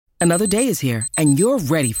Another day is here, and you're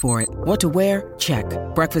ready for it. What to wear? Check.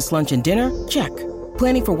 Breakfast, lunch, and dinner? Check.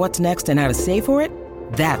 Planning for what's next and how to save for it?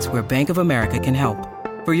 That's where Bank of America can help.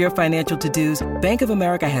 For your financial to-dos, Bank of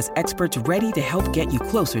America has experts ready to help get you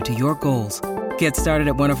closer to your goals. Get started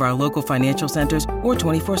at one of our local financial centers or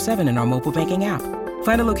 24/7 in our mobile banking app.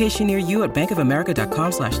 Find a location near you at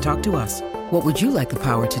bankofamerica.com/talktous. What would you like the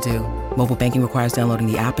power to do? Mobile banking requires downloading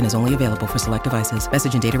the app and is only available for select devices.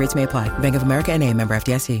 Message and data rates may apply. Bank of America N.A., member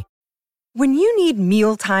FDIC. When you need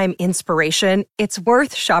mealtime inspiration, it's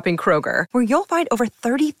worth shopping Kroger, where you'll find over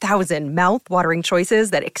 30,000 mouth-watering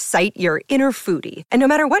choices that excite your inner foodie. And no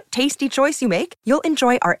matter what tasty choice you make, you'll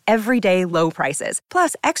enjoy our everyday low prices,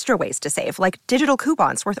 plus extra ways to save, like digital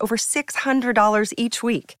coupons worth over $600 each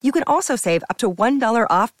week. You can also save up to $1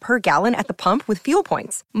 off per gallon at the pump with fuel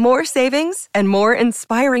points. More savings and more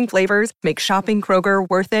inspiring flavors make shopping Kroger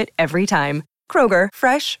worth it every time. Kroger,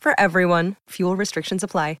 fresh for everyone. Fuel restrictions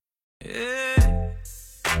apply.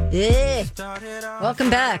 Yeah. Welcome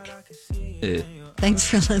back. Thanks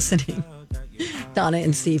for listening. Donna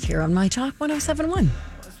and Steve here on My Talk 107.1.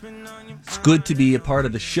 It's good to be a part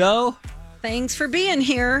of the show. Thanks for being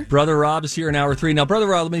here. Brother Rob is here in hour 3. Now, Brother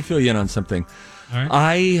Rob, let me fill you in on something. All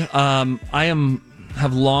right. I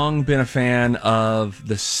have long been a fan of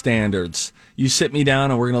the standards. You sit me down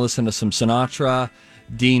and we're going to listen to some Sinatra,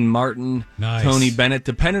 Dean Martin, nice. Tony Bennett.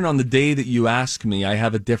 Depending on the day that you ask me, I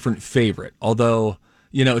have a different favorite. Although,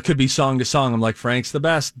 you know, it could be song to song. I'm like, Frank's the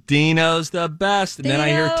best. Dino's the best. And then I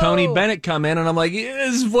hear Tony Bennett come in and I'm like,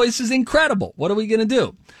 his voice is incredible. What are we going to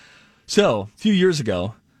do? So, a few years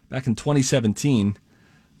ago, back in 2017,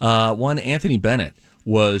 one Anthony Bennett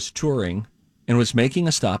was touring and was making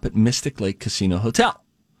a stop at Mystic Lake Casino Hotel.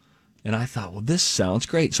 And I thought, well, this sounds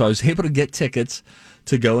great. So I was able to get tickets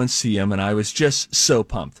to go and see him, and I was just so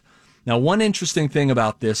pumped. Now, one interesting thing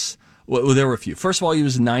about this, well, there were a few. First of all, he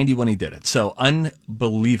was 90 when he did it, so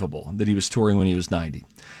unbelievable that he was touring when he was 90.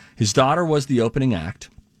 His daughter was the opening act,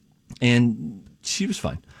 and she was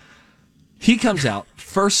fine. He comes out,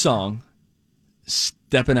 first song,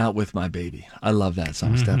 Stepping Out With My Baby. I love that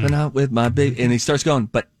song, Stepping Out With My Baby. And he starts going,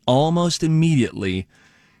 but almost immediately,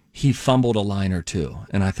 he fumbled a line or two.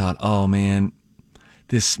 And I thought, oh, man,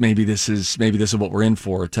 maybe this is what we're in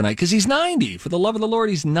for tonight. Because he's 90. For the love of the Lord,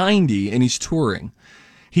 he's 90, and he's touring.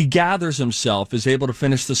 He gathers himself, is able to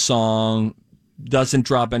finish the song, doesn't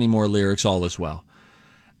drop any more lyrics, all is well.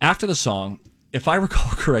 After the song, if I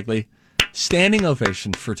recall correctly, standing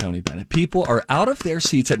ovation for Tony Bennett. People are out of their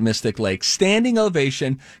seats at Mystic Lake. Standing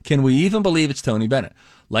ovation. Can we even believe it's Tony Bennett?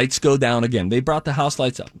 Lights go down again. They brought the house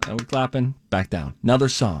lights up. Now we're clapping, back down. Another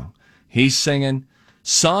song. He's singing.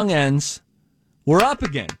 Song ends. We're up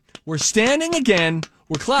again. We're standing again.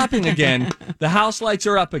 We're clapping again. The house lights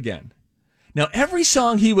are up again. Now, every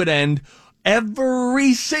song he would end,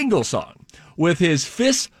 every single song, with his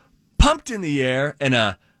fists pumped in the air and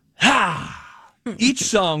a ha. Each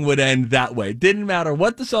song would end that way. Didn't matter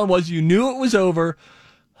what the song was. You knew it was over.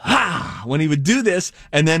 Ha! When he would do this,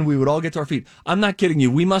 and then we would all get to our feet. I'm not kidding you.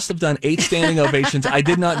 We must have done 8 standing ovations. I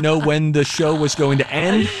did not know when the show was going to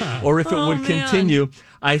end or if it would continue.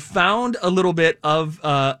 I found a little bit of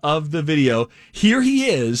the video. Here he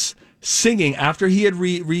is singing after he had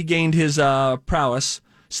regained his prowess.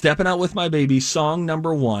 Stepping Out With My Baby, song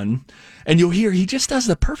number 1. And you'll hear he just does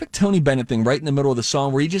the perfect Tony Bennett thing right in the middle of the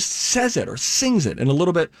song where he just says it or sings it in a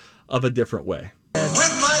little bit of a different way.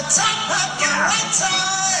 With my top hat, my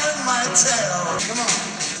tie, and my tail. Come on.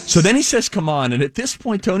 So then he says, come on. And at this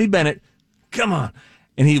point, Tony Bennett, come on.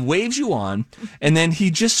 And he waves you on. And then he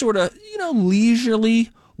just sort of, leisurely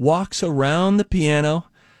walks around the piano,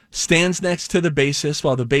 stands next to the bassist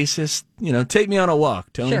while the bassist, take me on a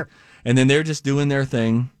walk, Tony. Sure. And then they're just doing their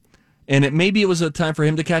thing. And maybe it was a time for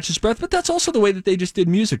him to catch his breath, but that's also the way that they just did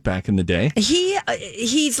music back in the day.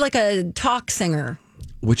 He's like a talk singer.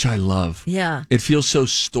 Which I love. Yeah. It feels so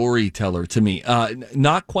storyteller to me.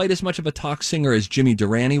 Not quite as much of a talk singer as Jimmy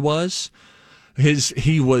Durante was.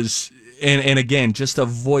 He was, and again, just a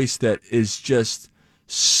voice that is just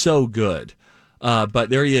so good. But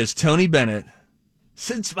there he is, Tony Bennett.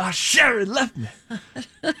 Since my Sherry left me,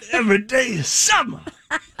 every day is summer.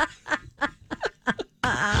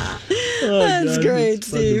 That's great,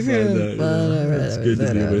 Steve. It's good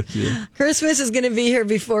to be with you. Christmas is going to be here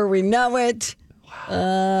before we know it. Wow.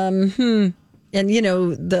 And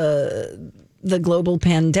the global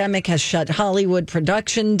pandemic has shut Hollywood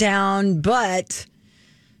production down, but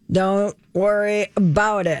don't worry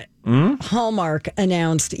about it. Hallmark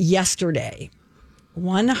announced yesterday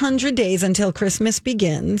 100 days until Christmas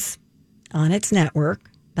begins on its network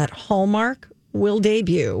that Hallmark will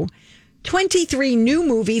debut 23 new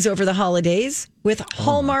movies over the holidays with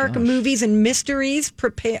Hallmark movies and mysteries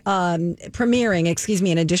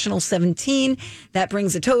premiering, an additional 17. That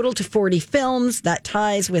brings the total to 40 films. That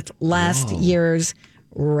ties with last year's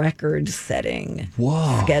record-setting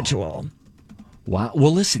schedule. Wow.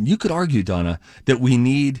 Well, listen, you could argue, Donna, that we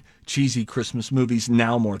need cheesy Christmas movies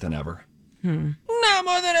now more than ever. Now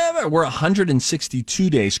more than ever. We're 162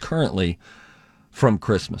 days currently from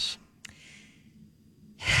Christmas.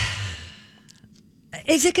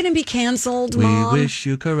 Is it going to be canceled, Mom? We wish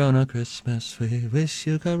you Corona Christmas. We wish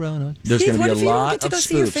you Corona. There's Steve, going to be a lot what if you don't get to of go spoofs.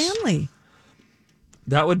 see your family?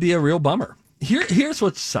 That would be a real bummer. Here's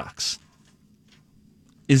what sucks.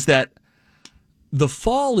 Is that the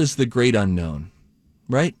fall is the great unknown,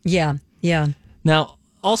 right? Yeah. Now,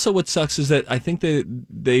 also what sucks is that I think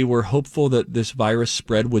they were hopeful that this virus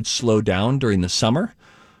spread would slow down during the summer,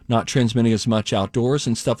 not transmitting as much outdoors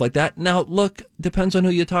and stuff like that. Now, look, depends on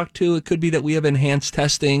who you talk to. It could be that we have enhanced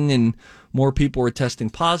testing and more people are testing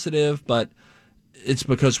positive, but it's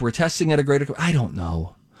because we're testing at a greater... I don't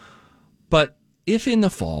know. But if in the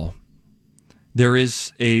fall there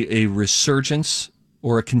is a resurgence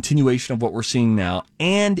or a continuation of what we're seeing now,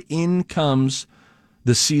 and in comes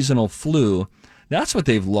the seasonal flu, that's what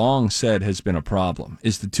they've long said has been a problem,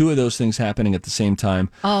 is the two of those things happening at the same time,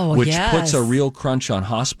 which puts a real crunch on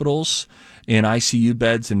hospitals and ICU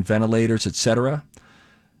beds and ventilators, etc.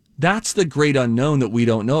 That's the great unknown that we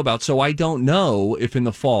don't know about. So I don't know if in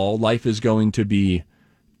the fall life is going to be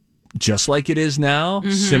just like it is now,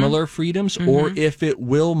 similar freedoms, or if it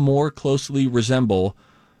will more closely resemble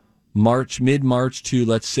mid-March to,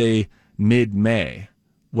 let's say, mid-May,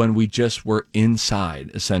 when we just were inside,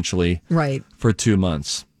 essentially, for 2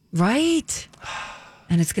 months. Right.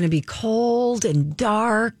 And it's going to be cold and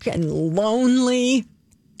dark and lonely.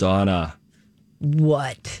 Donna.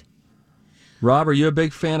 What? Rob, are you a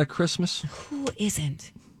big fan of Christmas? Who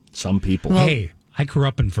isn't? Some people. Hey, I grew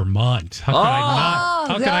up in Vermont. How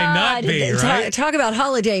could I not be, right? Talk about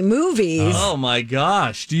holiday movies. Oh, my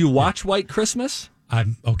gosh. Do you watch White Christmas?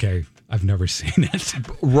 I've never seen it.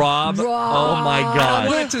 Rob. Oh, my I God.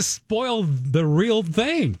 wanted to spoil the real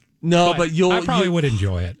thing. No, but I probably would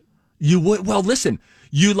enjoy it. You would. Well, listen,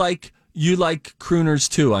 you like crooners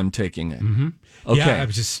too, I'm taking it. Mm-hmm. Okay. Yeah, I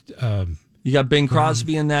was just... you got Bing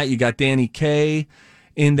Crosby in that. You got Danny Kaye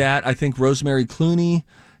in that. I think Rosemary Clooney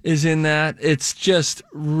is in that. It's just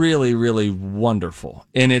really, really wonderful.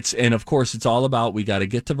 And of course, it's all about we got to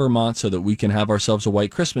get to Vermont so that we can have ourselves a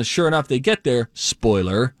white Christmas. Sure enough, they get there.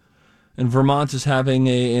 Spoiler. And Vermont is having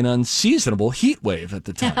an unseasonable heat wave at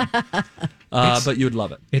the time. But you would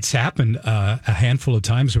love it. It's happened a handful of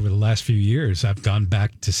times over the last few years. I've gone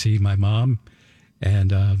back to see my mom, and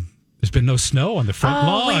there's been no snow on the front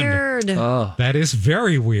lawn. Weird. That is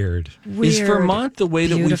very weird. Is Vermont the way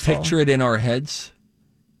that Beautiful. we picture it in our heads?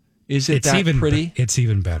 Is it pretty? It's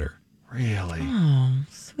even better. Really? Oh,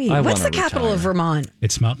 sweet. I What's the wanna capital retire. of Vermont?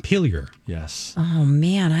 It's Montpelier. Yes. Oh,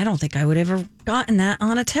 man, I don't think I would ever gotten that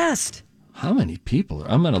on a test. How many people?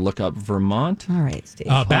 I'm going to look up Vermont. All right, Steve.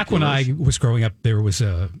 Back when I was growing up, there was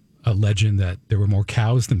a legend that there were more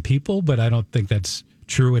cows than people, but I don't think that's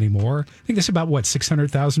true anymore. I think there's about,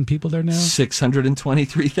 600,000 people there now?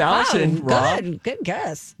 623,000, Rob. Good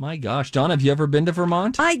guess. My gosh. Don, have you ever been to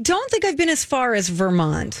Vermont? I don't think I've been as far as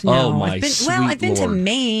Vermont. No. Oh, my I've been to Lord.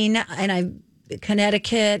 Maine and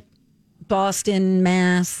Connecticut, Boston,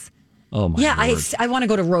 Mass. Oh, my Yeah, Lord. I want to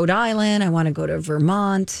go to Rhode Island. I want to go to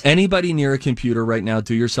Vermont. Anybody near a computer right now,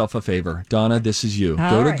 do yourself a favor. Donna, this is you. All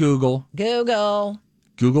Go to right. Google.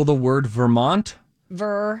 Google the word Vermont.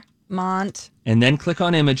 Vermont. And then click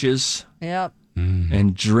on images Yep.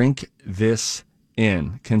 and drink this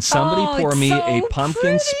in. Can somebody pour it's me so a pumpkin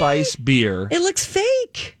pretty. spice beer? It looks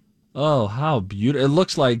fake. Oh, how beautiful. It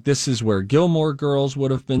looks like this is where Gilmore Girls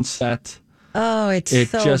would have been set. Oh, it's It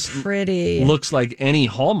so just pretty. looks like any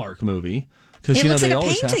Hallmark movie. Because, It looks they like a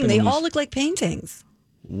always painting. happen They in all these- look like paintings.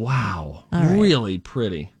 Wow. All right. Really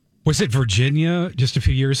pretty. Was it Virginia just a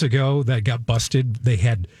few years ago that got busted? They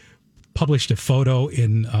had published a photo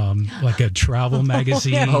in like a travel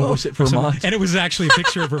magazine. Oh, was it Vermont? And it was actually a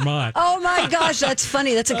picture of Vermont. Oh, my gosh. That's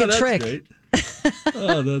funny. That's a good that's trick. Great.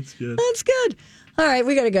 Oh, that's good. That's good. All right,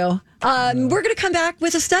 we got to go. We're going to come back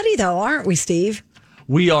with a study, though, aren't we, Steve?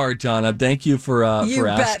 We are, Donna. Thank you for You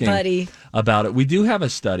bet, asking buddy. about it. We do have a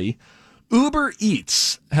study. Uber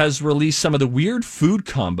Eats has released some of the weird food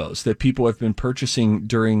combos that people have been purchasing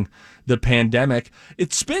during the pandemic.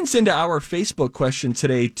 It spins into our Facebook question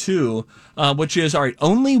today, too, which is, all right,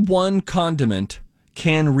 only one condiment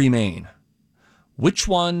can remain. Which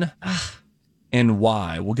one and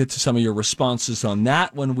why? We'll get to some of your responses on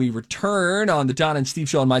that when we return on the Don and Steve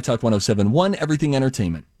Show on My Talk 107.1, Everything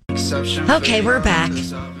Entertainment. Okay, we're back.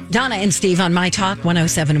 Donna and Steve on My Talk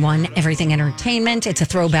 107.1 Everything Entertainment. It's a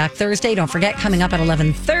Throwback Thursday. Don't forget, coming up at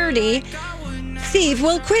 11:30, Steve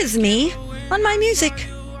will quiz me on my music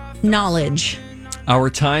knowledge. Our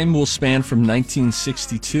time will span from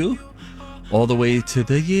 1962 all the way to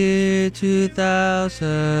the year 2000.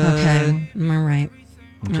 Okay, all right.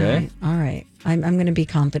 Okay. All right. I'm going to be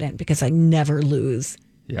confident because I never lose.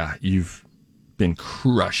 Yeah, you've been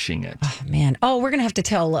crushing it. Oh, man. Oh, we're going to have to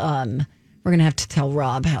tell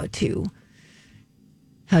Rob how to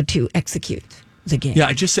execute the game.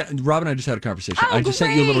 Yeah, Rob and I just had a conversation. I just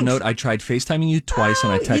sent you a little note. I tried FaceTiming you twice,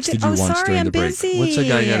 and I texted you once during the break. Busy. What's a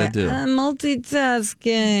guy got to do?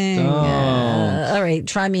 Multitasking. All right,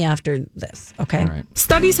 try me after this. Okay. All right.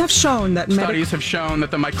 Studies have shown that the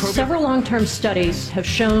microbial... Several long-term studies have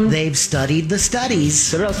shown... They've studied the studies.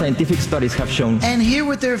 Several scientific studies have shown... And here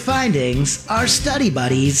with their findings are study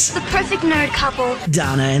buddies... The perfect nerd couple.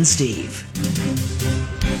 Donna and Steve.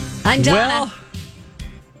 I'm Donna. Well,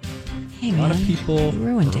 hey, a lot of people...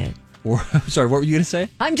 ruined it. Sorry, what were you going to say?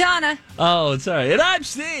 I'm Donna. Oh, sorry. And I'm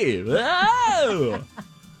Steve. Oh!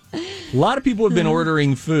 A lot of people have been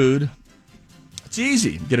ordering food. It's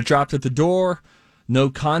easy. Get it dropped at the door. No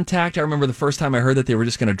contact. I remember the first time I heard that they were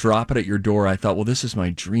just going to drop it at your door. I thought, well, this is my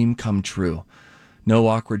dream come true. No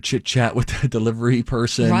awkward chit-chat with the delivery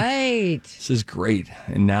person. Right. This is great.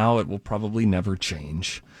 And now it will probably never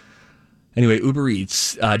change. Anyway, Uber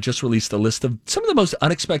Eats just released a list of some of the most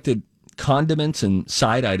unexpected condiments and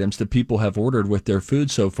side items that people have ordered with their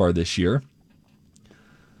food so far this year.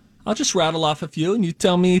 I'll just rattle off a few and you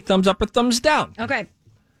tell me thumbs up or thumbs down. Okay.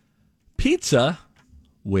 Pizza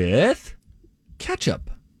with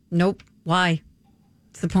ketchup. Nope. Why?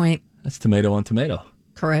 What's the point? That's tomato on tomato.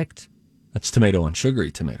 Correct. That's tomato on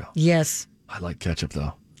sugary tomato. Yes. I like ketchup,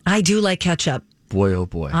 though. I do like ketchup. Boy, oh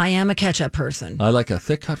boy. I am a ketchup person. I like a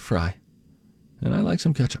thick cut fry. And I like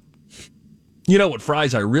some ketchup. You know what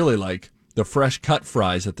fries I really like? The fresh cut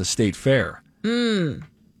fries at the state fair. Dang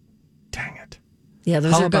it. Yeah,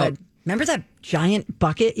 those are good. Remember that giant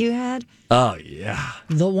bucket you had? Oh, yeah.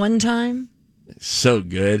 The one time? So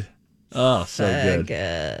good. Oh, so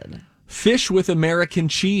good. Fish with American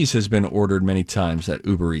cheese has been ordered many times at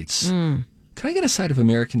Uber Eats. Can I get a side of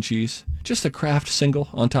American cheese? Just a Kraft single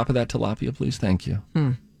on top of that tilapia, please? Thank you.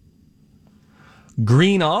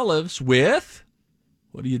 Green olives with...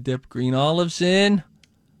 What do you dip green olives in?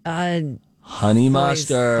 Honey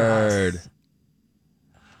mustard. Sauce.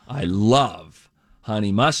 I love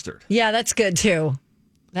honey mustard. Yeah, that's good too.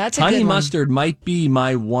 That's a honey good one. mustard might be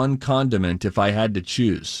my one condiment if I had to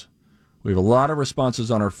choose. We have a lot of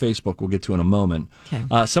responses on our Facebook we'll get to in a moment.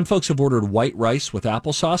 Okay. Some folks have ordered white rice with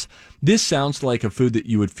applesauce. This sounds like a food that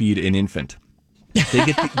you would feed an infant.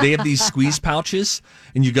 They have these squeeze pouches,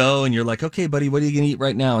 and you go and you're like, okay, buddy, what are you going to eat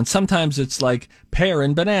right now? And sometimes it's like pear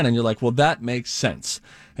and banana, and you're like, well, that makes sense.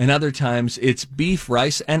 And other times it's beef,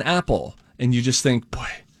 rice, and apple, and you just think, boy,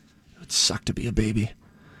 it would suck to be a baby.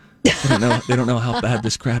 They don't know how bad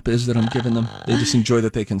this crap is that I'm giving them. They just enjoy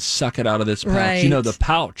that they can suck it out of this pouch. Right. You know, the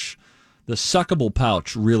pouch, the suckable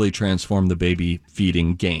pouch really transformed the baby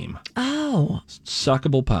feeding game. Oh.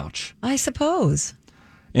 Suckable pouch. I suppose.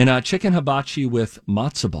 And chicken hibachi with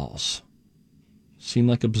matzo balls. Seem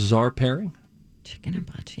like a bizarre pairing? Chicken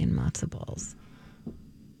hibachi and matzo balls.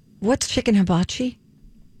 What's chicken hibachi?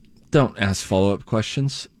 Don't ask follow-up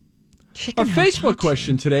questions. Chicken Our Facebook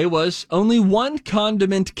question today was, only one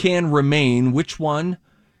condiment can remain. Which one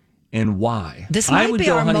and why? This might I would be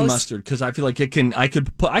go our honey most... mustard because I feel like it can. I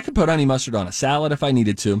could put honey mustard on a salad if I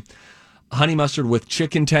needed to. Honey mustard with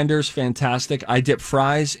chicken tenders, fantastic. I dip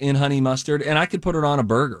fries in honey mustard, and I could put it on a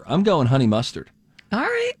burger. I'm going honey mustard. All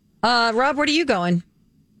right. Rob, where are you going?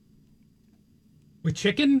 With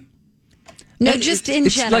chicken? No, just in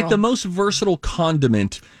it's general. It's like the most versatile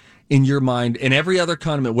condiment in your mind, and every other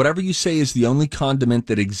condiment, whatever you say is the only condiment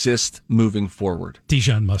that exists moving forward.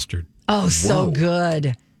 Dijon mustard. Oh, so Whoa.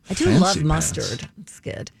 good. I do Fancy love mustard. It's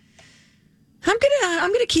good. I'm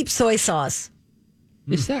gonna keep soy sauce.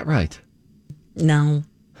 Is that right? No.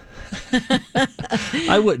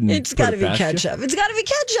 I wouldn't. It's got to be ketchup. It's got to be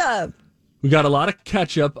ketchup. We got a lot of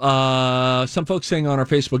ketchup. Some folks saying on our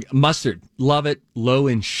Facebook, mustard, love it, low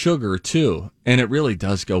in sugar too. And it really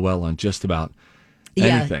does go well on just about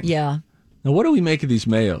anything. Yeah. Now, what do we make of these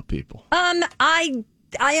mayo people? I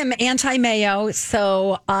am anti-mayo,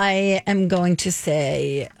 so I am going to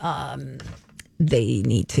say they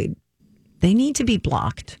need to be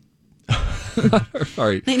blocked.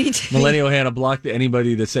 Sorry. They need to Millennial Hannah blocked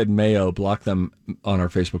anybody that said mayo, block them on our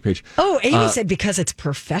Facebook page. Oh, Amy said because it's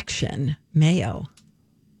perfection, mayo.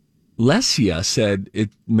 Lesia said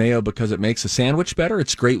mayo because it makes a sandwich better.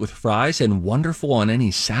 It's great with fries and wonderful on any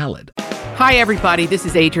salad. Hi, everybody. This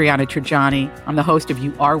is Adriana Trajani. I'm the host of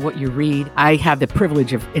You Are What You Read. I have the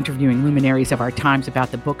privilege of interviewing luminaries of our times about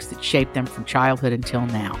the books that shaped them from childhood until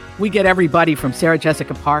now. We get everybody from Sarah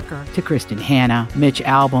Jessica Parker to Kristen Hanna, Mitch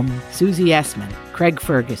Albom, Susie Essman, Craig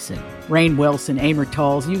Ferguson, Rainn Wilson, Amor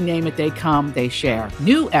Tolls, you name it, they come, they share.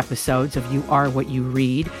 New episodes of You Are What You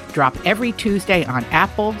Read drop every Tuesday on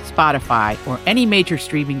Apple, Spotify, or any major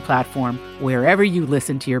streaming platform wherever you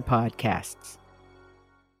listen to your podcasts.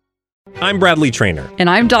 I'm Bradley Trainer. And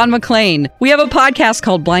I'm Don McClain. We have a podcast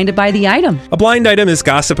called Blinded by the Item. A blind item is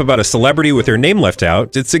gossip about a celebrity with their name left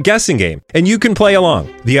out. It's a guessing game, and you can play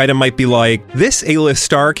along. The item might be like, this A-list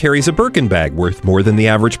star carries a Birkin bag worth more than the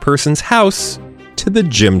average person's house to the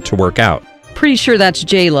gym to work out. Pretty sure that's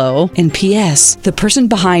J-Lo. And P.S. the person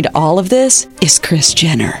behind all of this is Kris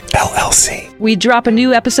Jenner, LLC. We drop a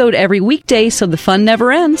new episode every weekday so the fun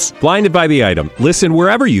never ends. Blinded by the Item. Listen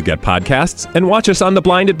wherever you get podcasts and watch us on the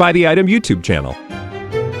Blinded by the Item YouTube channel.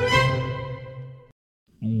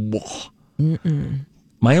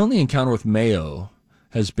 My only encounter with mayo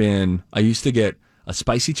has been, I used to get a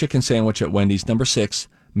spicy chicken sandwich at Wendy's, number 6,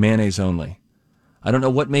 mayonnaise only. I don't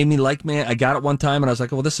know what made me like mayo. I got it one time and I was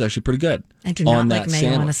like, well, this is actually pretty good. I do not like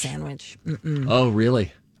mayo on a sandwich. Oh,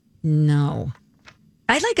 really? No.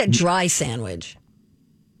 I like a dry sandwich.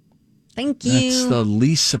 Thank you. That's the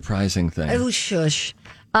least surprising thing. Oh, shush.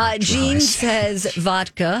 Jean says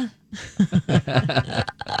vodka. That's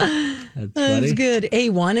good.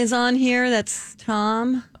 A1 is on here. That's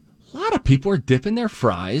Tom. A lot of people are dipping their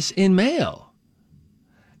fries in mayo.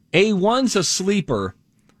 A1's a sleeper.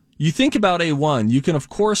 You think about A1, you can, of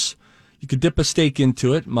course, you could dip a steak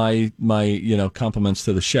into it. My compliments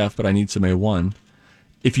to the chef, but I need some A1.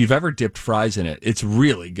 If you've ever dipped fries in it, it's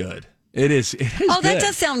really good. It is oh, good. That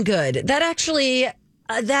does sound good. That actually,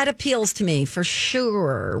 that appeals to me for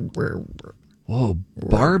sure. Whoa,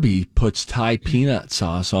 Barbie puts Thai peanut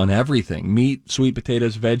sauce on everything. Meat, sweet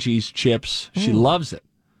potatoes, veggies, chips. She loves it.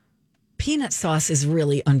 Peanut sauce is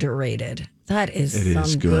really underrated. That is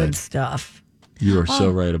some good stuff. You are so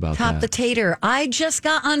right about that. Top the Tater. I just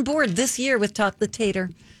got on board this year with Top the Tater.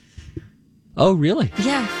 Oh, really?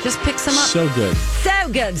 Yeah, just pick some up. So good. So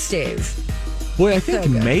good, Steve. Boy, I think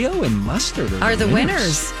mayo and mustard are the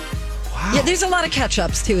winners. Wow. Yeah, there's a lot of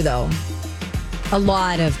ketchups, too, though. A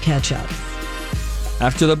lot of ketchups.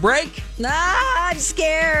 After the break. I'm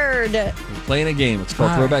scared. We're playing a game. It's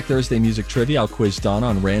called Throwback Thursday Music Trivia. I'll quiz Donna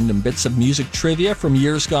on random bits of music trivia from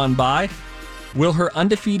years gone by. Will her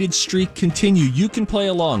undefeated streak continue? You can play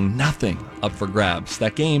along. Nothing up for grabs.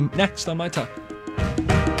 That game next on My Talk.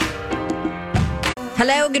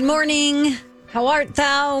 Hello, good morning. How art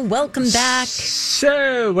thou? Welcome back.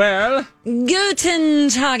 So well. Guten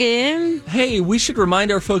Tag. Hey, we should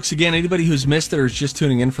remind our folks again, anybody who's missed it or is just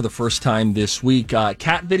tuning in for the first time this week,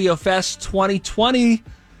 Cat Video Fest 2020.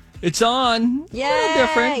 It's on. Yay. A little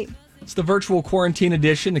different. It's the virtual quarantine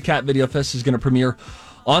edition. The Cat Video Fest is going to premiere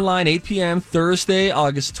online 8 p.m. Thursday,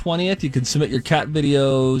 August 20th. You can submit your cat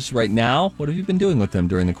videos right now. What have you been doing with them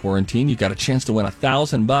during the quarantine? You got a chance to win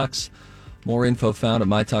 $1,000. More info found at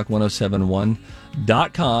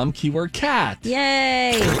mytalk1071.com. Keyword cat.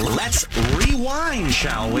 Yay! Let's rewind,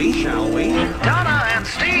 shall we? Donna and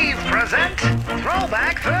Steve present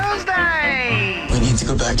Throwback Thursday. We need to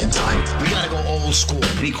go back in time. We gotta go old school.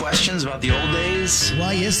 Any questions about the old days?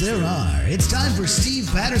 Why, yes, there are. It's time for Steve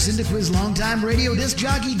Patterson to quiz longtime radio disc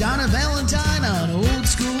jockey Donna Valentine on old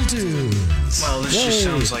school tunes. Well, this just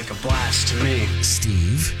sounds like a blast to me.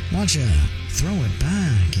 Steve, watch out. Throw it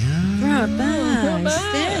back, yeah? Throw it back.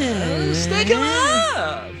 Stick it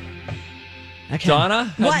up. Okay.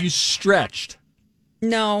 Donna, have you stretched?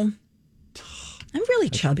 No. I'm really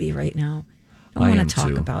chubby right now. I don't want to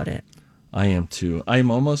talk about it. I am too.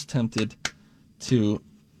 I'm almost tempted to,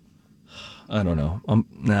 I don't know.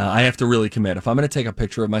 I have to really commit. If I'm going to take a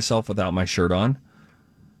picture of myself without my shirt on,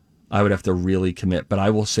 I would have to really commit. But I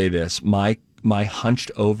will say this, my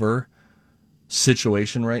hunched over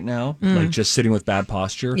situation right now, like just sitting with bad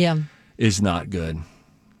posture, is not good.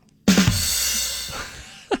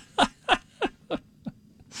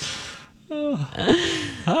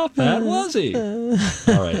 How bad was he? All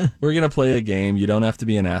right, we're going to play a game. You don't have to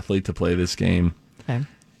be an athlete to play this game. Okay.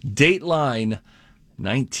 Dateline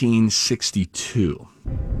 1962.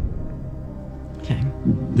 Okay.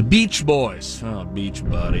 The Beach Boys. Oh, Beach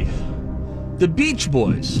Buddy. The Beach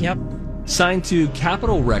Boys. Yep. Signed to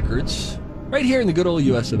Capitol Records right here in the good old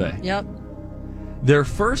US of A. Yep. Their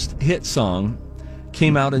first hit song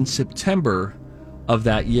came out in September of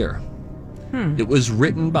that year. It was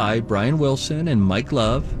written by Brian Wilson and Mike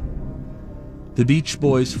Love. The Beach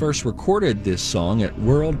Boys first recorded this song at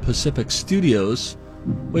World Pacific Studios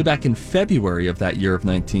way back in February of that year of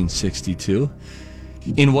 1962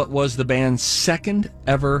 in what was the band's second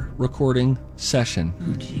ever recording session.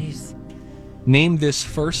 Oh, jeez. Name this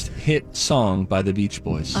first hit song by the Beach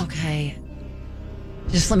Boys. Okay.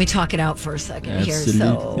 Just let me talk it out for a second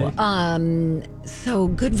Absolutely. here. So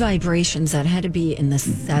Good Vibrations, that had to be in the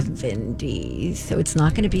 70s. So it's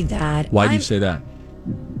not going to be that. Why do you say that?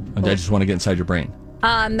 I just want to get inside your brain.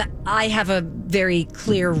 I have a very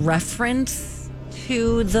clear reference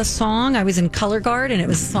to the song. I was in Color Guard, and it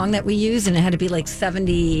was a song that we used, and it had to be like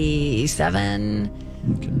 77,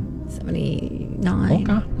 79.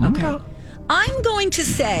 Okay. I'm going to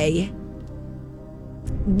say,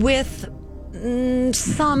 with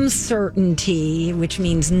some certainty, which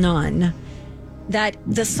means none, that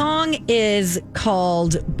the song is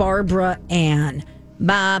called Barbara Ann.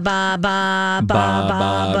 Ba ba ba ba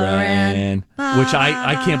Barbara Ann. Which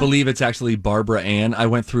I can't believe it's actually Barbara Ann. I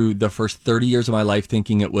went through the first 30 years of my life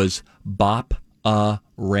thinking it was Bop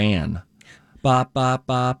Ran. Bop bop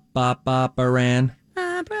bop bop bop Ran.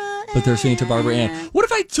 But they're singing to Barbara Ann. What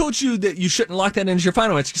if I told you that you shouldn't lock that in as your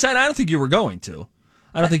final answer? Because I don't think you were going to.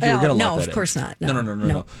 I don't think you were going to lock that in. No, of course not.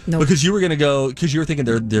 No. Because you were going to go, because you were thinking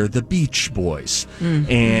they're the Beach Boys.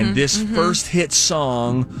 And this first hit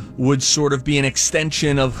song would sort of be an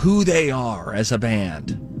extension of who they are as a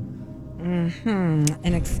band.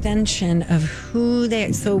 An extension of who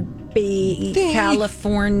they so be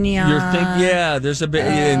California. There's a bit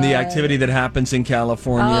in the activity that happens in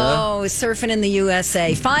California. Oh, surfing in the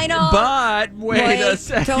USA. Final. But wait a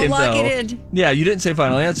second, don't lock it in. Yeah, you didn't say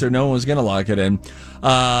final answer. No one was going to lock it in.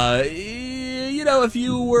 If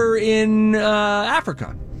you were in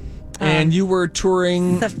Africa and you were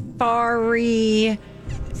touring Safari.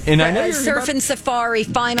 And I know you're surfing safari.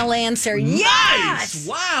 Final answer. Yes!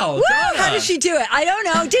 Wow. Woo! How did she do it? I don't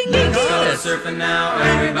know. Ding, ding, ding. Surfing now.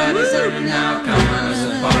 Everybody's surfing now. Come on a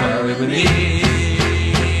safari with me.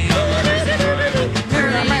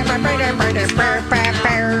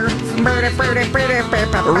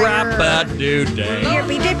 Rap-a-doo-day.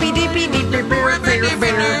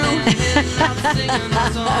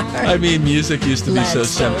 I mean, music used to be so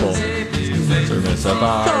simple.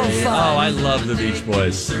 Oh, I love the Beach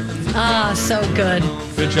Boys. So good.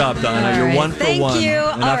 Good job, Donna. All You're right. 1 for Thank 1. you.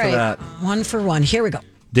 Enough All right. of that. 1 for 1. Here we go.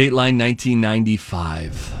 Dateline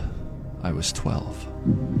 1995. I was 12.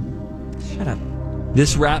 Shut up.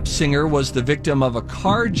 This rap singer was the victim of a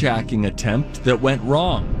carjacking attempt that went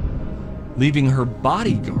wrong, leaving her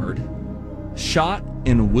bodyguard shot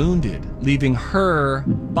and wounded. Leaving her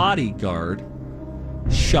bodyguard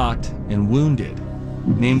shot and wounded.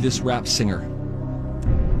 Name this rap singer.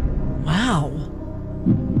 Wow.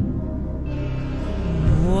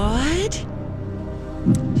 What?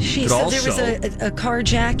 So there was a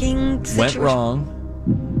carjacking situation? Went wrong.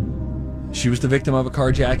 She was the victim of a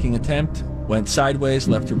carjacking attempt. Went sideways,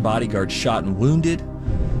 left her bodyguard shot and wounded.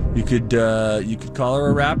 You could call her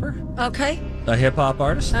a rapper. Okay. A hip hop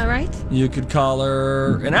artist. All right. You could call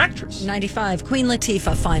her an actress. 95. Queen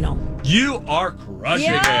Latifah. Final. You are crushing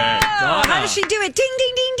it, Donna. How does she do it? Ding,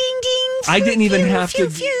 ding, ding, ding, ding. I didn't even have to.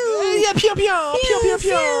 Yeah, pew, pew, pew,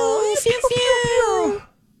 pew.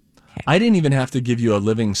 I didn't even have to give you a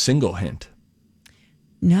living single hint.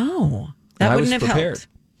 No, that wouldn't have helped.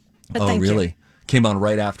 But oh, really? Came on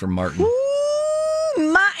right after Martin. Ooh,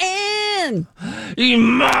 Martin.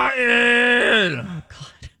 Martin. Oh, God.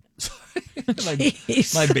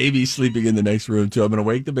 my baby's sleeping in the next room, too. I'm going to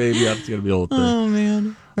wake the baby up. It's going to be a whole thing. Oh,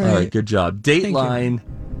 man. All right, good job. Dateline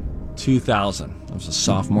 2000. I was a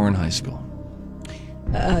sophomore in high school.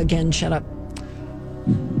 Again, shut up.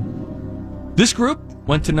 This group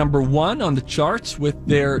went to number 1 on the charts with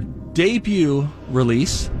their debut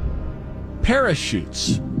release,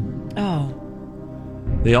 Parachutes. Oh.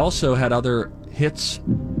 They also had other hits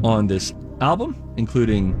on this album,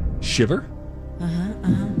 including Shiver,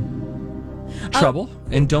 Trouble,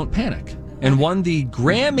 and Don't Panic, and won the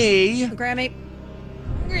Grammy.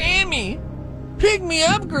 Pick me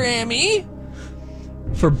up, Grammy,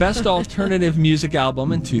 for Best Alternative Music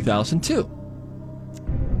Album in 2002.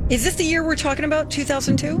 Is this the year we're talking about,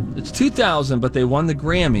 2002? It's 2000, but they won the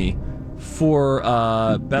Grammy for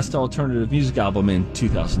Best Alternative Music Album in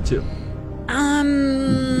 2002.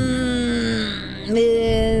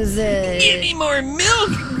 Is it? Give me more milk,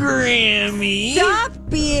 Grammy. Stop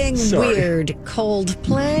being weird.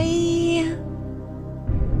 Coldplay?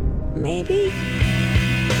 Maybe?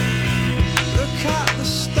 Look at the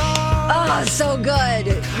stars. Oh, so good.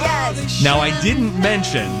 Yes. Now, I didn't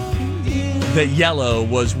mention that Yellow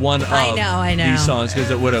was one of I know. these songs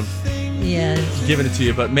because it would have given it to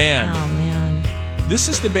you. But man, This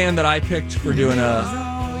is the band that I picked for doing a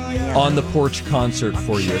on the porch concert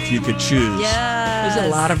for you, if you could choose. Yes. There's a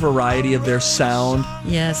lot of variety of their sound.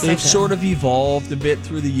 Yes. They've sort of evolved a bit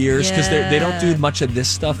through the years because they don't do much of this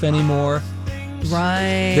stuff anymore.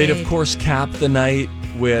 Right. They'd, of course, cap the night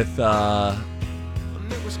with,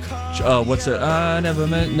 what's it? Never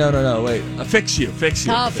meant. No, wait. Fix You.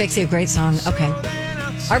 Oh, Fix You. Great song. Okay.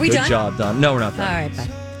 Are we done? Good job, Don. No, we're not done. All right, bye.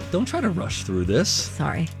 Don't try to rush through this.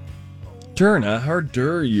 Sorry. Durna, how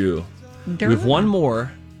dare you? We have one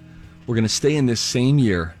more. We're going to stay in this same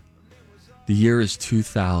year. The year is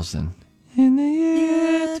 2000. In the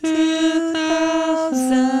year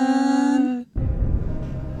 2000.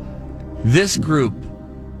 This group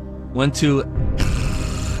went to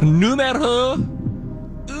numero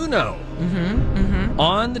uno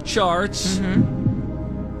on the charts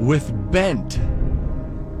with Bent.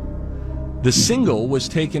 The single was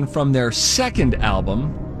taken from their second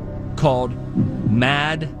album called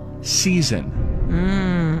Mad Season.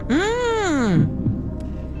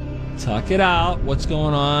 Talk it out. What's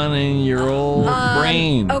going on in your old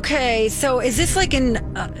brain? Okay, so is this like an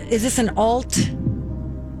alt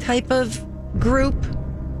type of group?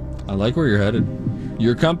 I like where you're headed.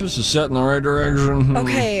 Your compass is set in the right direction.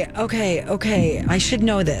 Okay. I should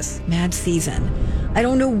know this. Mad Season. I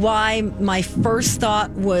don't know why my first thought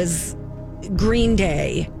was Green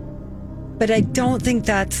Day, but I don't think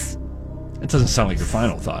that's... It doesn't sound like your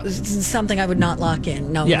final thought. Something I would not lock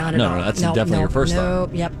in. No, yeah, not at all. No, that's definitely your first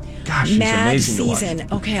thought. Yep. Gosh, she's Mad amazing Season. to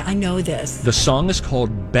watch. Okay, I know this. The song is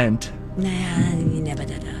called Bent.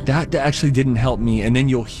 That actually didn't help me. And then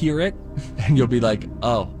you'll hear it, and you'll be like,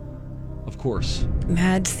 oh, of course.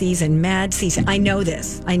 Mad Season. I know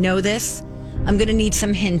this. I'm going to need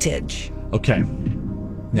some hintage. Okay.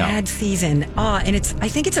 Now, Mad Season. And I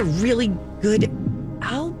think it's a really good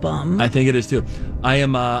album. I think it is too.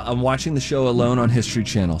 I'm watching the show Alone on History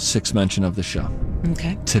Channel. 6 mention of the show.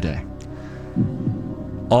 Okay. Today.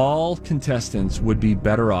 All contestants would be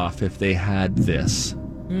better off if they had this.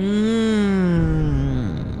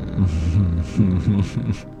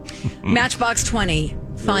 Matchbox 20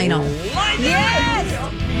 final. Yes!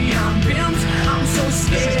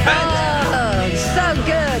 Oh, so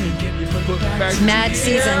good. Mad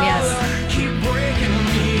Season, yes.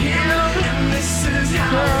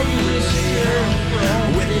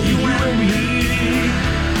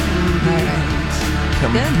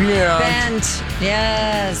 Bent.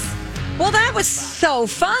 Yes. Well, that was so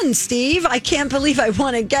fun, Steve. I can't believe I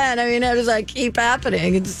won again. I mean, how does that keep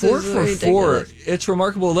happening? It's 4 for 4. It's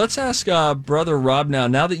remarkable. Let's ask Brother Rob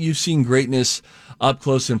now that you've seen greatness up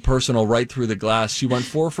close and personal right through the glass. She went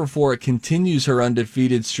 4 for 4. It continues her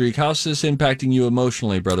undefeated streak. How's this impacting you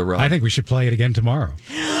emotionally, Brother Rob? I think we should play it again tomorrow.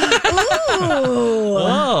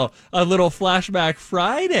 Oh, a little flashback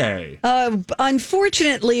Friday.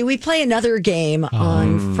 Unfortunately, we play another game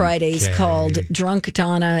on Fridays called Drunk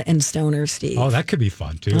Donna and Stoner Steve. Oh, that could be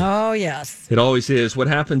fun, too. Oh, yes. It always is. What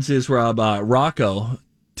happens is, Rob, Rocco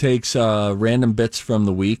takes random bits from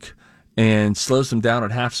the week and slows them down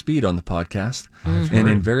at half speed on the podcast. And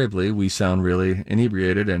invariably, we sound really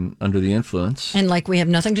inebriated and under the influence. And like we have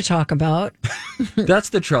nothing to talk about. That's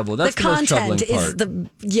the trouble. That's the most troubling part.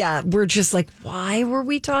 We're just like, why were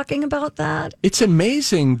we talking about that? It's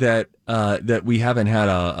amazing that that we haven't had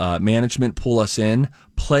a management pull us in,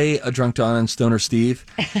 play a Drunk Donna and Stoner Steve,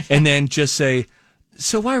 and then just say,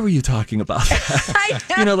 so why were you talking about that?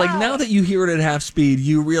 I know. Like now that you hear it at half speed,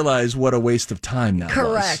 you realize what a waste of time that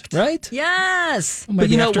Correct. was. Right? Yes. Well, maybe but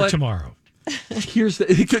you know after what? Tomorrow.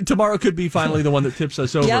 Tomorrow could be finally the one that tips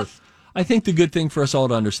us over. Yep. I think the good thing for us all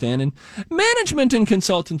to understand, and management and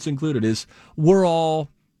consultants included, is we're all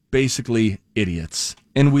basically idiots,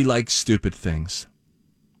 and we like stupid things.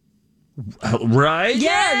 Right?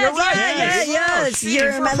 Yeah, you're right. Yes.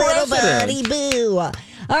 You're my little president. buddy, boo. All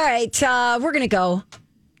right, we're going to go.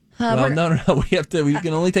 No. We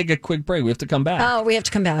can only take a quick break. We have to come back. Oh, we have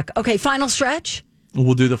to come back. Okay, final stretch.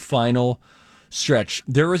 We'll do the final stretch.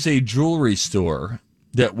 There was a jewelry store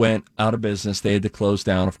that went out of business. They had to close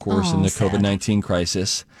down, of course, in the COVID-19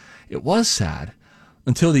 crisis. It was sad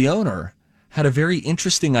until the owner had a very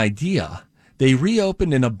interesting idea. They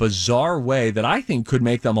reopened in a bizarre way that I think could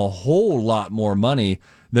make them a whole lot more money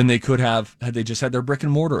than they could have had they just had their brick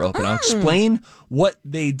and mortar open. I'll explain what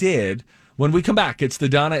they did when we come back. It's the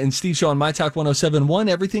Donna and Steve Show on My Talk 107.1,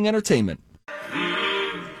 Everything Entertainment.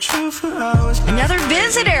 Another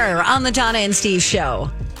visitor on the Donna and Steve Show.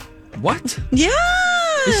 What?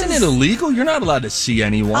 Yes. Isn't it illegal? You're not allowed to see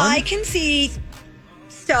anyone. I can see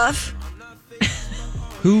stuff.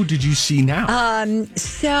 Who did you see now?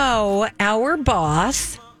 So our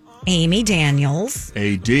boss Amy Daniels.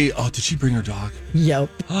 AD. Oh, did she bring her dog? Yep.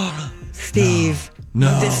 Steve.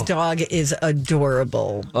 No. This dog is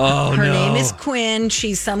adorable. Oh, Her no. name is Quinn.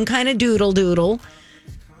 She's some kind of doodle.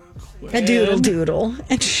 A doodle.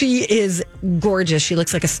 And she is gorgeous. She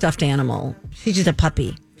looks like a stuffed animal. She's just a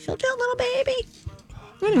puppy. She's a cute little baby.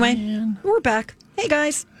 Anyway, we're back. Hey,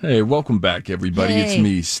 guys. Hey, welcome back, everybody. Hey. It's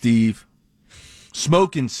me, Steve.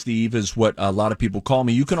 Smoking Steve is what a lot of people call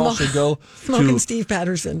me. You can also go Smoking to Steve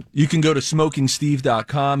Patterson. You can go to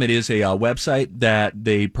smokingsteve.com. It is a website that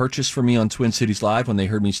they purchased for me on Twin Cities Live when they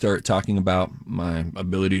heard me start talking about my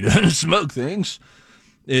ability to smoke things.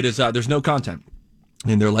 It is there's no content,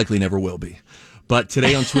 and there likely never will be. But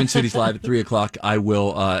today on Twin Cities Live at 3 o'clock, I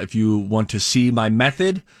will, if you want to see my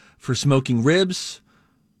method for smoking ribs,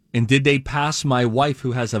 and did they pass my wife,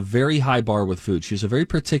 who has a very high bar with food. She has a very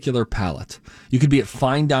particular palate. You could be at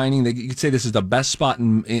fine dining. You could say this is the best spot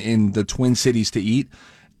in the Twin Cities to eat.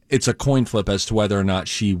 It's a coin flip as to whether or not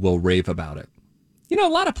she will rave about it. You know,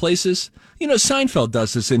 a lot of places, Seinfeld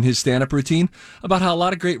does this in his stand-up routine about how a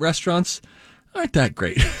lot of great restaurants aren't that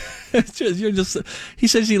great. He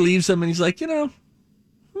says he leaves them and he's like,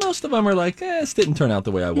 most of them are like, this didn't turn out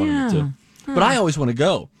the way I wanted it to. But I always want to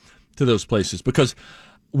go to those places because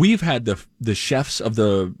we've had the chefs of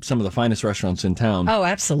some of the finest restaurants in town. Oh,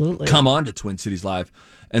 absolutely. Come on to Twin Cities Live,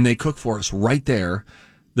 and they cook for us right there.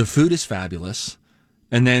 The food is fabulous,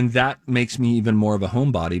 and then that makes me even more of a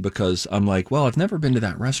homebody because I'm like, well, I've never been to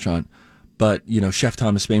that restaurant, but Chef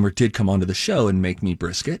Thomas Bamer did come onto the show and make me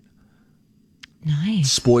brisket.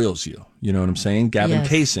 Nice. Spoils you. You know what I'm saying? Gavin Yes.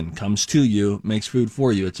 Kaysen comes to you, makes food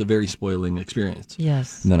for you. It's a very spoiling experience.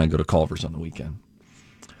 Yes. And then I go to Culver's on the weekend.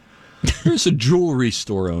 There's a jewelry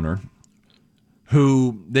store owner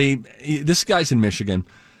who this guy's in Michigan.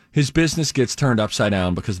 His business gets turned upside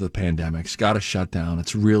down because of the pandemic. It's got to shut down.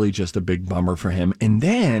 It's really just a big bummer for him. And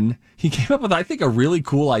then he came up with, I think, a really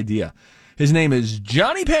cool idea. His name is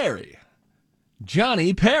Johnny Perry.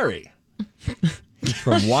 Johnny Perry. He's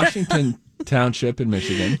from Washington Township in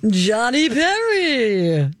Michigan. Johnny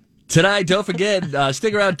Perry. Tonight, don't forget,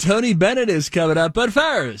 stick around. Tony Bennett is coming up. But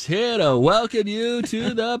first, here to welcome you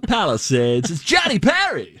to the Palisades, it's Johnny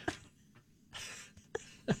Perry.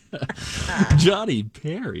 Johnny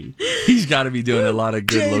Perry. He's got to be doing a lot of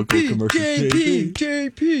good local commercials.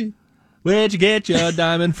 JP. Where'd you get your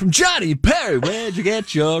diamond? From Johnny Perry. Where'd you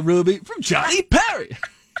get your ruby? From Johnny Perry.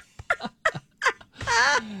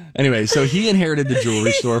 Anyway, so he inherited the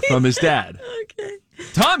jewelry store from his dad. Okay.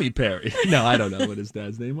 Tommy Perry. No, I don't know what his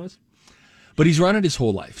dad's name was. But he's run it his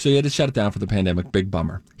whole life. So he had to shut it down for the pandemic. Big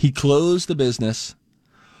bummer. He closed the business,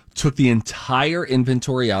 took the entire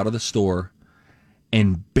inventory out of the store,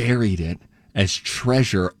 and buried it as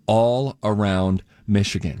treasure all around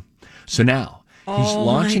Michigan. So now he's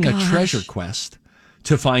launching a treasure quest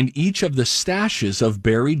to find each of the stashes of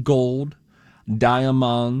buried gold,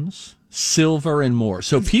 diamonds, silver, and more.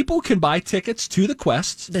 So people can buy tickets to the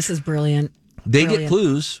quests. This is brilliant. They get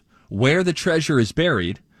clues where the treasure is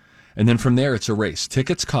buried, and then from there it's a race.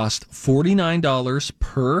 Tickets cost $49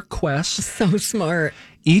 per quest. So smart.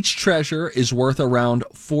 Each treasure is worth around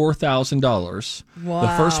 $4,000. Wow.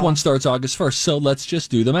 The first one starts August 1st, so let's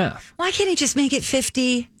just do the math. Why can't he just make it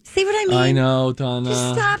 50? See what I mean? I know, Donna.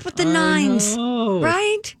 Just stop with the nines,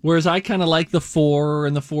 right? Whereas I kind of like the 4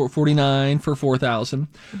 and the 49 for 4,000.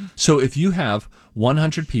 So if you have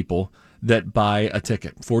 100 people that buy a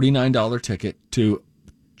ticket, $49 ticket, to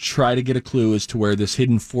try to get a clue as to where this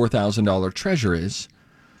hidden $4,000 treasure is,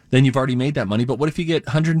 then you've already made that money. But what if you get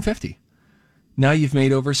 150? Now you've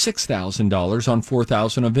made over $6,000 on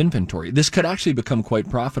 4,000 of inventory. This could actually become quite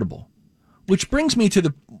profitable. Which brings me to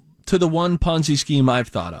the one Ponzi scheme I've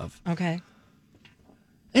thought of. Okay.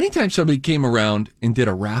 Anytime somebody came around and did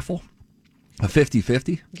a raffle, a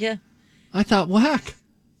 50-50, Yeah. I thought, well, heck,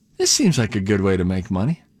 this seems like a good way to make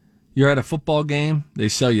money. You're at a football game, they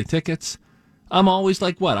sell you tickets. I'm always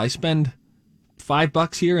like, what? I spend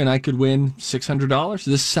 $5 here and I could win $600?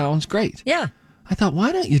 This sounds great. Yeah. I thought,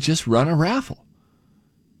 why don't you just run a raffle?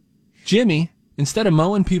 Jimmy, instead of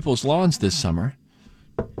mowing people's lawns this summer,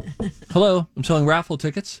 hello, I'm selling raffle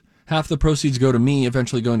tickets. Half the proceeds go to me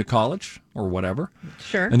eventually going to college or whatever.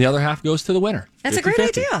 Sure. And the other half goes to the winner. That's 50-50. a great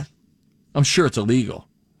idea. I'm sure it's illegal.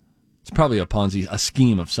 It's probably a Ponzi, a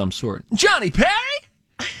scheme of some sort. Johnny Perry?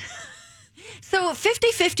 So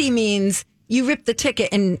 50-50 means you rip the ticket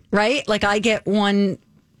and, right? Like I get one.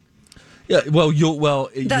 Yeah, well, you'll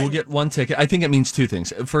get one ticket. I think it means two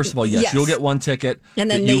things. First of all, yes. You'll get one ticket. And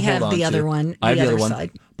then they have the other one. I have the other other one.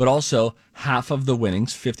 side. But also, half of the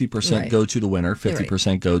winnings, 50% Right. go to the winner,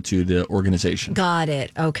 50% go to the organization. Got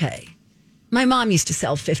it. Okay. My mom used to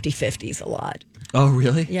sell 50-50s a lot. Oh,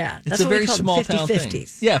 really? Yeah. It's That's a what we very call them, small town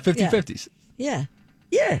 50-50s. thing. Yeah, 50-50s. Yeah.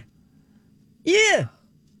 Yeah. Yeah.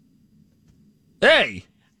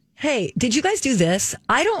 Hey, did you guys do this?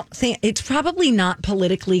 I don't think it's probably not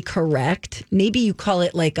politically correct. Maybe you call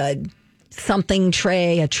it like a something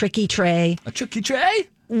tray, a tricky tray. A tricky tray?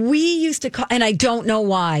 We used to call, and I don't know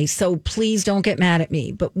why, so please don't get mad at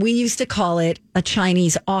me, but we used to call it a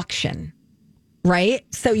Chinese auction, right?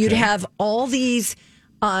 So you'd have all these,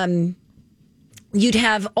 things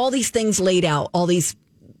laid out, all these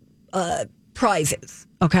prizes,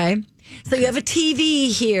 okay? So you have a TV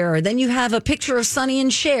here, then you have a picture of Sonny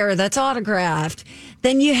and Cher that's autographed.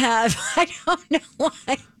 Then you have, I don't know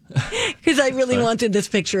why, because I really wanted this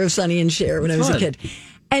picture of Sonny and Cher when I was a kid.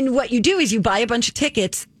 And what you do is you buy a bunch of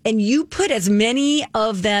tickets and you put as many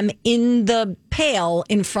of them in the pail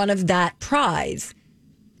in front of that prize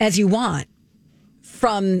as you want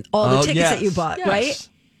from all the tickets that you bought, right?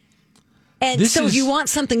 And if you want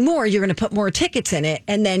something more, you're going to put more tickets in it.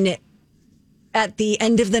 And then at the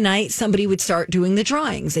end of the night, somebody would start doing the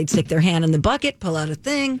drawings. They'd stick their hand in the bucket, pull out a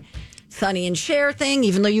thing, Sonny and Cher thing,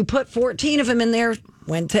 even though you put 14 of them in there,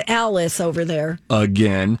 went to Alice over there.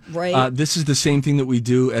 Again. Right. This is the same thing that we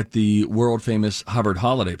do at the world famous Hubbard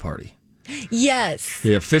holiday party. Yes.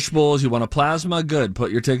 You have fish bowls, you want a plasma? Good. Put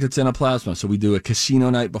your tickets in a plasma. So we do a casino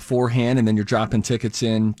night beforehand, and then you're dropping tickets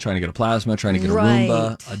in, trying to get a plasma, trying to get a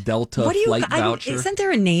Roomba, a Delta flight voucher. Isn't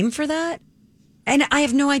there a name for that? And I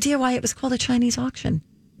have no idea why it was called a Chinese auction.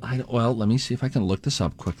 Well, let me see if I can look this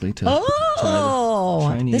up quickly.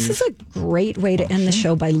 This is a great way to end the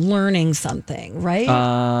show by learning something, right?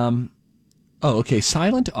 Okay.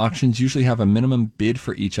 Silent auctions usually have a minimum bid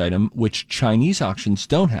for each item, which Chinese auctions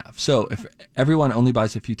don't have. So if everyone only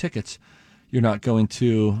buys a few tickets, you're not going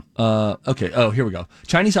to... here we go.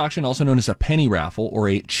 Chinese auction, also known as a penny raffle or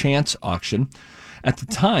a chance auction. At the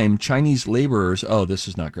time, Chinese laborers, this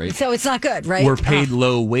is not great. So it's not good, right? Were paid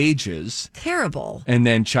low wages. Terrible. And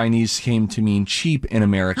then Chinese came to mean cheap in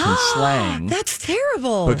American slang. That's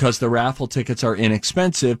terrible. Because the raffle tickets are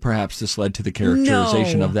inexpensive, perhaps this led to the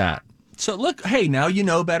characterization of that. So look, hey, now you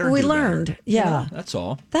know better. We learned. Better. Yeah. That's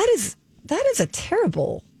all. That is a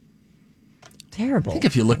terrible. I think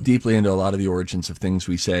if you look deeply into a lot of the origins of things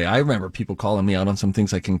we say, I remember people calling me out on some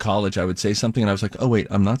things like in college. I would say something and I was like, oh, wait,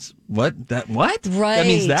 I'm not. What? What? Right. That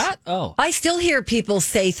means that? Oh. I still hear people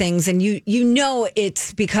say things and you know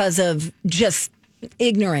it's because of just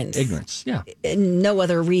ignorance. Ignorance, yeah. And no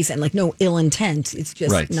other reason, like no ill intent. It's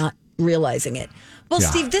just not realizing it. Well,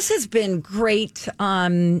 Steve, this has been great,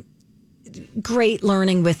 great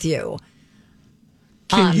learning with you.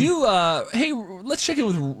 Can you, hey, let's check in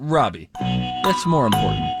with Robbie. That's more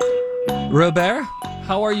important. Robert,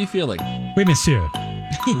 how are you feeling? Oui, monsieur.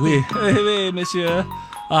 Oui, monsieur.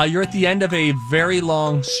 You're at the end of a very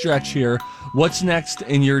long stretch here. What's next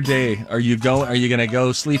in your day? Are you going to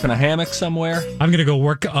go sleep in a hammock somewhere? I'm going to go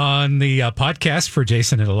work on the podcast for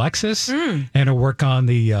Jason and Alexis, and I'll work on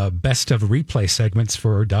the best of replay segments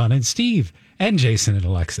for Don and Steve and Jason and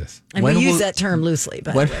Alexis. And we use that term loosely,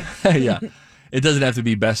 by the way. Yeah. It doesn't have to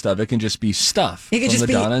be best of. It can just be stuff. It can from just the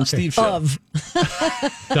be Donna and Steve show.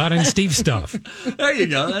 Donna and Steve stuff. There you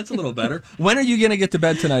go. That's a little better. When are you going to get to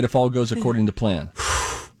bed tonight if all goes according to plan?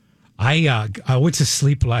 I went to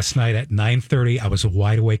sleep last night at 9:30. I was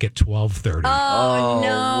wide awake at 12:30. Oh no,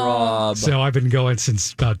 Rob. So I've been going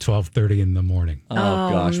since about 12:30 in the morning. Oh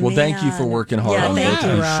gosh. Well, thank you for working hard on both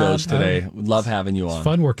of these shows today. Love having you on. It's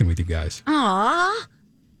fun working with you guys. Aw,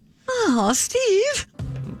 Steve.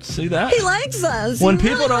 See that? He likes us. When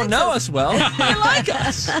people don't know us well, they like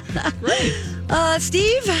us. Great.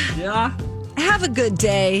 Steve? Yeah? Have a good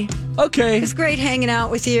day. Okay. It's great hanging out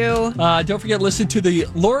with you. Don't forget to listen to the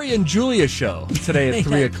Lori and Julia show today at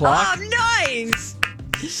 3 o'clock. Oh, nice.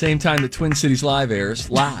 Same time that Twin Cities Live airs,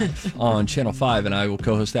 live on Channel 5, and I will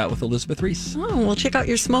co-host that with Elizabeth Reese. Oh, well, check out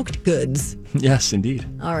your smoked goods. Yes, indeed.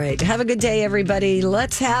 All right. Have a good day, everybody.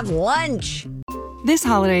 Let's have lunch. This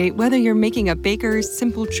holiday, whether you're making a Baker's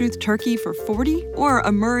Simple Truth turkey for 40 or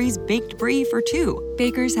a Murray's Baked Brie for 2,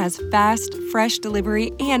 Baker's has fast, fresh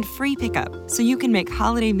delivery and free pickup, so you can make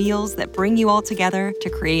holiday meals that bring you all together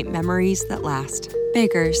to create memories that last.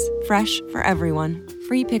 Baker's, fresh for everyone.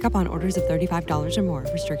 Free pickup on orders of $35 or more.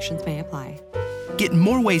 Restrictions may apply. Get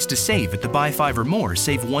more ways to save at the Buy 5 or More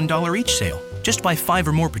Save $1 each sale. Just buy 5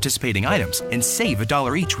 or more participating items and save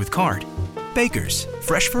 $1 each with card. Baker's,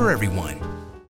 fresh for everyone.